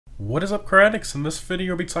What is up, car addicts? In this video,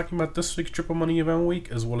 we'll be talking about this week's Triple Money Event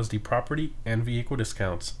Week, as well as the property and vehicle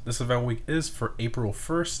discounts. This event week is for April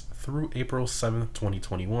 1st through April 7th,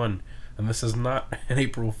 2021. And this is not an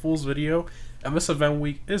April Fool's video, and this event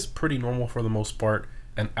week is pretty normal for the most part.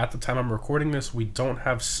 And at the time I'm recording this, we don't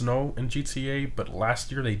have snow in GTA, but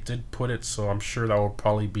last year they did put it, so I'm sure that will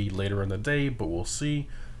probably be later in the day, but we'll see.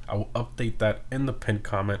 I will update that in the pinned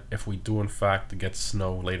comment if we do in fact get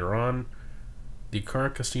snow later on. The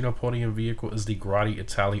current casino podium vehicle is the Grotti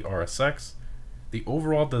Italy RSX. The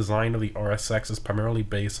overall design of the RSX is primarily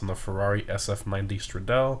based on the Ferrari SF90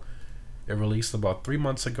 Stradale. It released about 3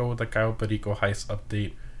 months ago with the Caio Perico Heist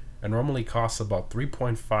update and normally costs about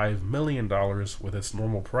 $3.5 million with its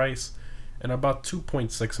normal price and about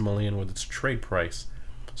 $2.6 million with its trade price.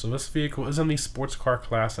 So this vehicle is in the sports car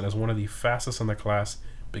class and is one of the fastest in the class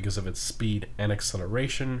because of its speed and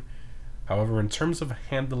acceleration. However, in terms of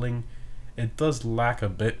handling, it does lack a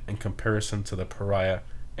bit in comparison to the Pariah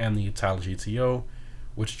and the Italy GTO,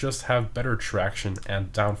 which just have better traction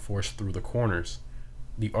and downforce through the corners.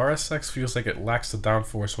 The RSX feels like it lacks the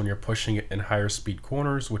downforce when you're pushing it in higher speed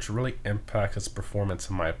corners, which really impacts its performance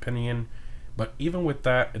in my opinion. But even with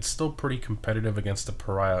that, it's still pretty competitive against the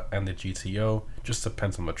Pariah and the GTO, just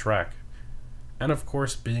depends on the track. And of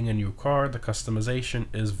course, being a new car, the customization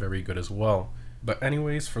is very good as well. But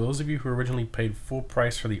anyways, for those of you who originally paid full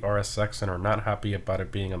price for the RSX and are not happy about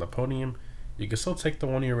it being on the podium, you can still take the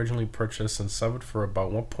one you originally purchased and sell it for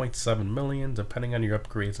about $1.7 million depending on your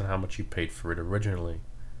upgrades and how much you paid for it originally.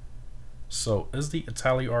 So is the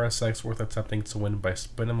Italy RSX worth attempting to win by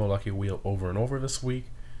spinning the lucky wheel over and over this week?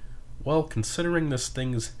 Well, considering this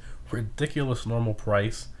thing's ridiculous normal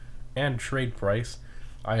price and trade price,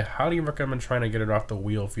 I highly recommend trying to get it off the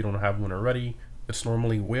wheel if you don't have one already. It's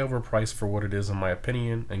normally way overpriced for what it is in my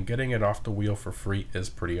opinion, and getting it off the wheel for free is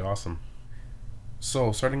pretty awesome.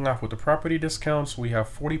 So starting off with the property discounts, we have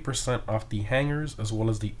 40% off the hangars as well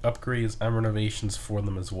as the upgrades and renovations for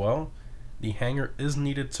them as well. The hangar is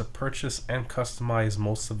needed to purchase and customize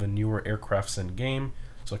most of the newer aircrafts in game,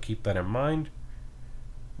 so keep that in mind.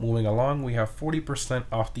 Moving along, we have 40%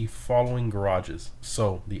 off the following garages.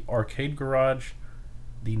 So the arcade garage,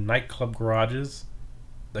 the nightclub garages,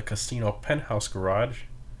 the casino penthouse garage,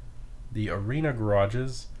 the arena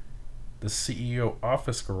garages, the CEO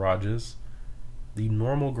office garages, the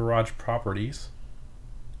normal garage properties,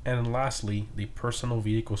 and lastly, the personal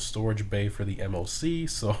vehicle storage bay for the MOC.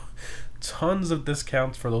 So tons of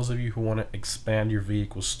discounts for those of you who want to expand your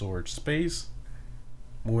vehicle storage space.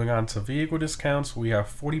 Moving on to vehicle discounts, we have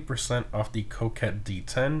 40% off the Coquette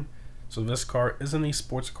D10. So this car is in the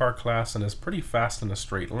sports car class and is pretty fast in a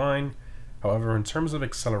straight line. However, in terms of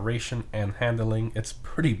acceleration and handling, it's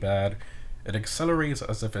pretty bad. It accelerates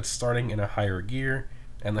as if it's starting in a higher gear,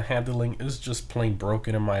 and the handling is just plain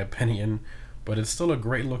broken in my opinion, but it's still a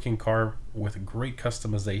great looking car with great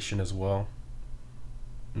customization as well.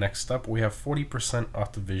 Next up, we have 40%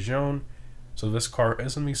 off the Vision. So this car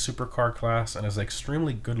is in the supercar class and is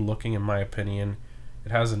extremely good looking in my opinion.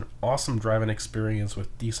 It has an awesome driving experience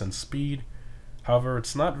with decent speed. However,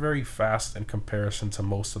 it's not very fast in comparison to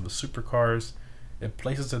most of the supercars. It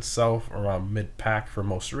places itself around mid-pack for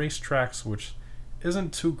most racetracks, which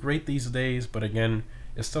isn't too great these days, but again,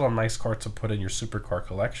 it's still a nice car to put in your supercar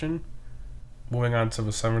collection. Moving on to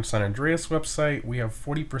the Southern San Andreas website, we have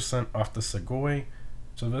 40% off the Segoy.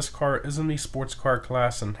 So this car is in the sports car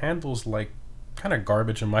class and handles like kind of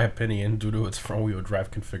garbage in my opinion due to its front-wheel drive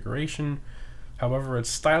configuration. However, its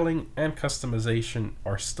styling and customization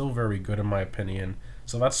are still very good in my opinion,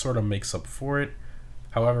 so that sort of makes up for it.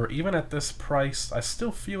 However, even at this price, I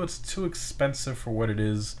still feel it's too expensive for what it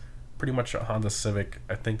is. Pretty much a Honda Civic,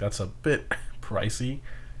 I think that's a bit pricey.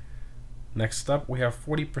 Next up, we have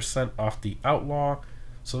 40% off the Outlaw.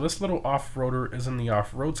 So this little off-roader is in the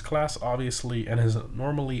off-roads class, obviously, and is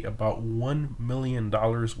normally about $1 million,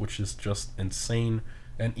 which is just insane.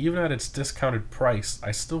 And even at its discounted price,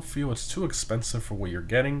 I still feel it's too expensive for what you're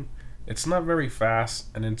getting. It's not very fast,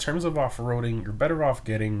 and in terms of off-roading, you're better off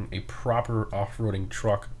getting a proper off-roading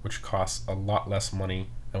truck, which costs a lot less money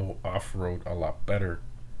and will off-road a lot better.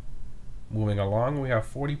 Moving along, we have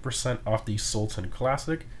 40% off the Sultan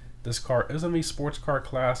Classic. This car is in the sports car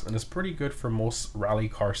class and is pretty good for most rally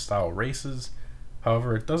car style races.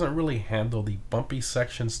 However, it doesn't really handle the bumpy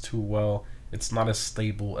sections too well. It's not as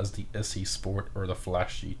stable as the SE Sport or the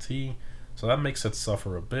Flash GT, so that makes it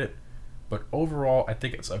suffer a bit. But overall, I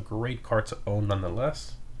think it's a great car to own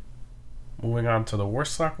nonetheless. Moving on to the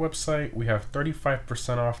Warstock website, we have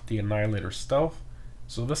 35% off the Annihilator Stealth.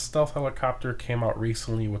 So this stealth helicopter came out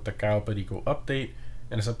recently with the Caio Perico update,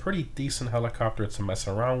 and it's a pretty decent helicopter to mess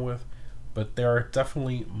around with. but there are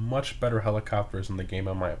definitely much better helicopters in the game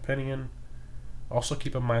in my opinion. Also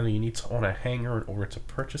keep in mind that you need to own a hangar in order to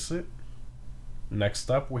purchase it.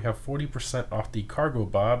 Next up, we have 40% off the Cargo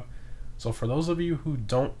Bob. So for those of you who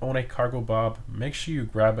don't own a Cargo Bob, make sure you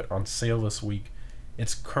grab it on sale this week.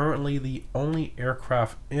 It's currently the only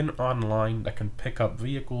aircraft in online that can pick up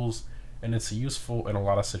vehicles, and it's useful in a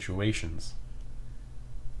lot of situations.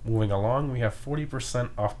 Moving along, we have 40%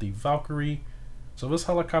 off the Valkyrie. So this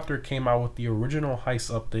helicopter came out with the original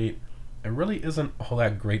heist update. It really isn't all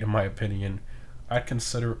that great in my opinion. I'd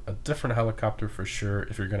consider a different helicopter for sure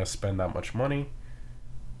if you're going to spend that much money.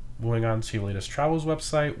 Moving on to your latest travels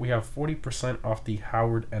website, we have 40% off the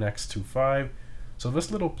Howard NX-25. So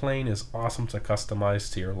this little plane is awesome to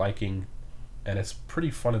customize to your liking, and it's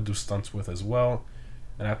pretty fun to do stunts with as well.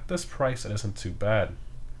 And at this price, it isn't too bad.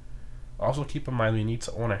 Also keep in mind you need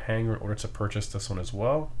to own a hangar in order to purchase this one as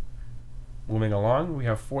well. Moving along, we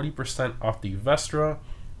have 40% off the Vestra.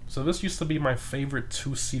 So this used to be my favorite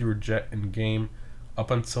two-seater jet in game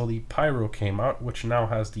up until the Pyro came out, which now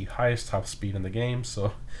has the highest top speed in the game,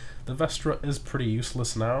 so the Vestra is pretty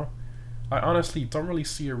useless now. I honestly don't really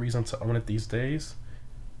see a reason to own it these days.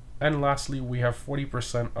 And lastly, we have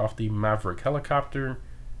 40% off the Maverick helicopter.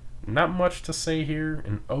 Not much to say here,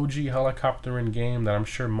 an OG helicopter in game that I'm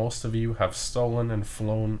sure most of you have stolen and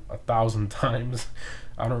flown 1,000 times.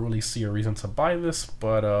 I don't really see a reason to buy this,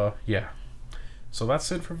 but yeah. So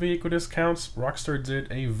that's it for vehicle discounts. Rockstar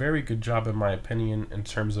did a very good job in my opinion in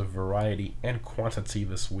terms of variety and quantity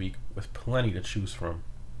this week, with plenty to choose from.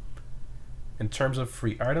 In terms of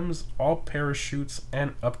free items, all parachutes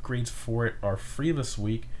and upgrades for it are free this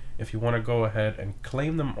week if you want to go ahead and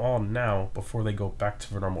claim them all now before they go back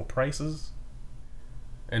to their normal prices.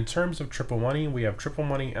 In terms of triple money, we have triple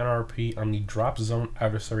money NRP on the drop zone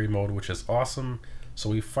adversary mode, which is awesome. So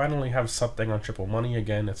we finally have something on triple money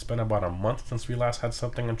again. It's been about a month since we last had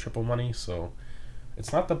something on triple money, so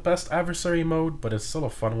it's not the best adversary mode, but it's still a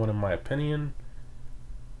fun one in my opinion.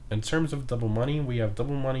 In terms of double money, we have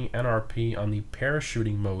double money NRP on the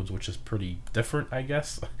parachuting modes, which is pretty different, I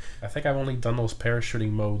guess. I think I've only done those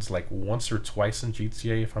parachuting modes like once or twice in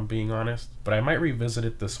GTA, if I'm being honest, but I might revisit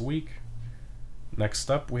it this week.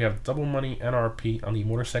 Next up, we have double money NRP on the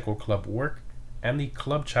Motorcycle Club work and the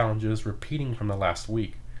club challenges repeating from the last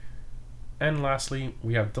week. And lastly,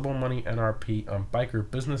 we have double money NRP on biker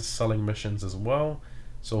business selling missions as well.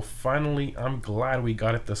 So finally, I'm glad we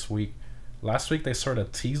got it this week. Last week they sort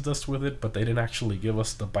of teased us with it, but they didn't actually give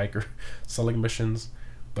us the biker selling missions.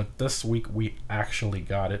 But this week we actually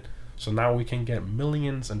got it. So now we can get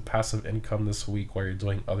millions in passive income this week while you're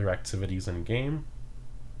doing other activities in game.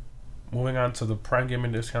 Moving on to the Prime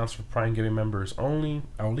Gaming discounts for Prime Gaming members only.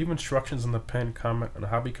 I will leave instructions in the pinned comment on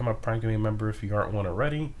how to become a Prime Gaming member if you aren't one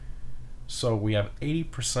already. So we have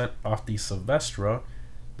 80% off the Silvestra.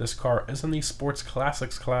 This car is in the Sports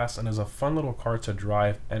Classics class and is a fun little car to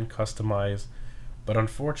drive and customize, but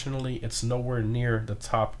unfortunately it's nowhere near the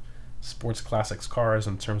top Sports Classics cars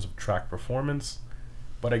in terms of track performance.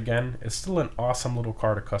 But again, it's still an awesome little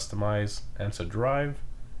car to customize and to drive.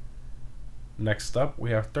 Next up,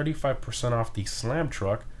 we have 35% off the Slam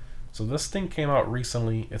Truck. So this thing came out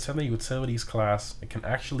recently. It's in the Utilities class. It can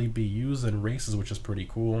actually be used in races, which is pretty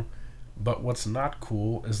cool. But what's not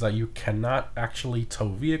cool is that you cannot actually tow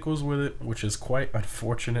vehicles with it, which is quite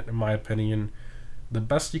unfortunate in my opinion. The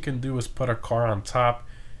best you can do is put a car on top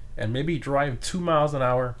and maybe drive 2 miles an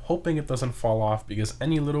hour, hoping it doesn't fall off, because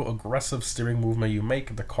any little aggressive steering movement you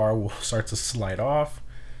make, the car will start to slide off,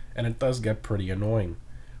 and it does get pretty annoying.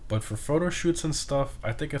 But for photo shoots and stuff,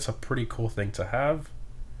 I think it's a pretty cool thing to have.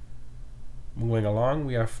 Moving along,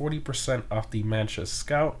 we have 40% off the Mancha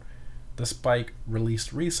Scout. This bike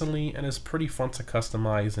released recently and is pretty fun to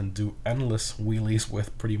customize and do endless wheelies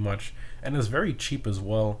with pretty much, and is very cheap as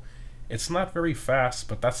well. It's not very fast,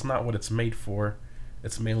 but that's not what it's made for.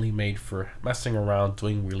 It's mainly made for messing around,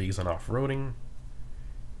 doing wheelies and off-roading.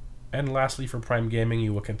 And lastly, for Prime Gaming,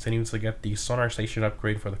 you will continue to get the sonar station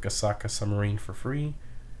upgrade for the Kasaka submarine for free.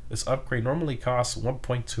 This upgrade normally costs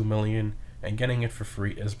 1.2 million, and getting it for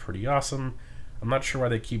free is pretty awesome. I'm not sure why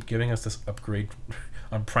they keep giving us this upgrade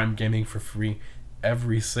on Prime Gaming for free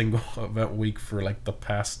every single event week for like the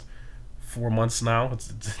past 4 months now. It's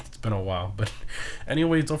been a while, but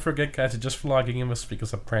anyways, don't forget guys, just for logging in with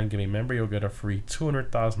because of Prime Gaming member, you'll get a free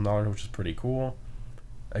 $200,000, which is pretty cool.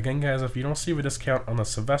 Again guys, if you don't see the discount on the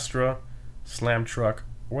Silvestra, Slam Truck,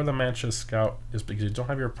 or the Mancha Scout, is because you don't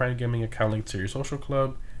have your Prime Gaming account linked to your social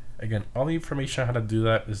club. Again, all the information on how to do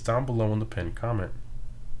that is down below in the pinned comment.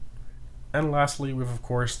 And lastly, we have of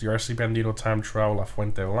course the RC Bandito time trial La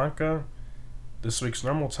Fuente Blanca. This week's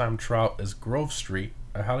normal time trial is Grove Street,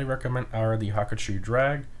 I highly recommend either the Hakachi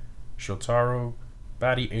Drag, Shotaro,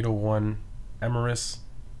 Batty 801, Emerus,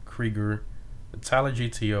 Krieger, the Tala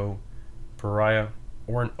GTO, Pariah,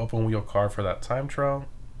 or an open wheel car for that time trial.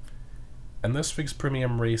 And this week's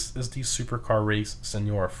premium race is the supercar race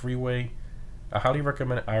Senora Freeway. I highly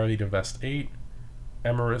recommend either the Vest 8,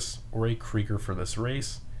 Emerus, or a Krieger for this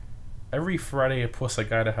race. Every Friday I post a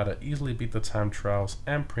guide on how to easily beat the time trials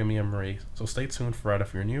and premium race, so stay tuned for that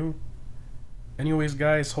if you're new. Anyways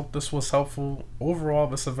guys, hope this was helpful. Overall,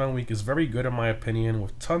 this event week is very good in my opinion,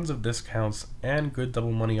 with tons of discounts and good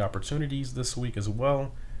double money opportunities this week as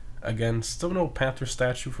well. Again, still no Panther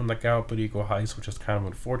statue from the Gallo Perico Heist, which is kind of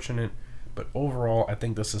unfortunate, but overall I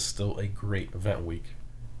think this is still a great event week.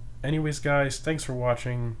 Anyways guys, thanks for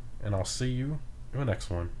watching, and I'll see you in the next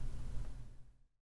one.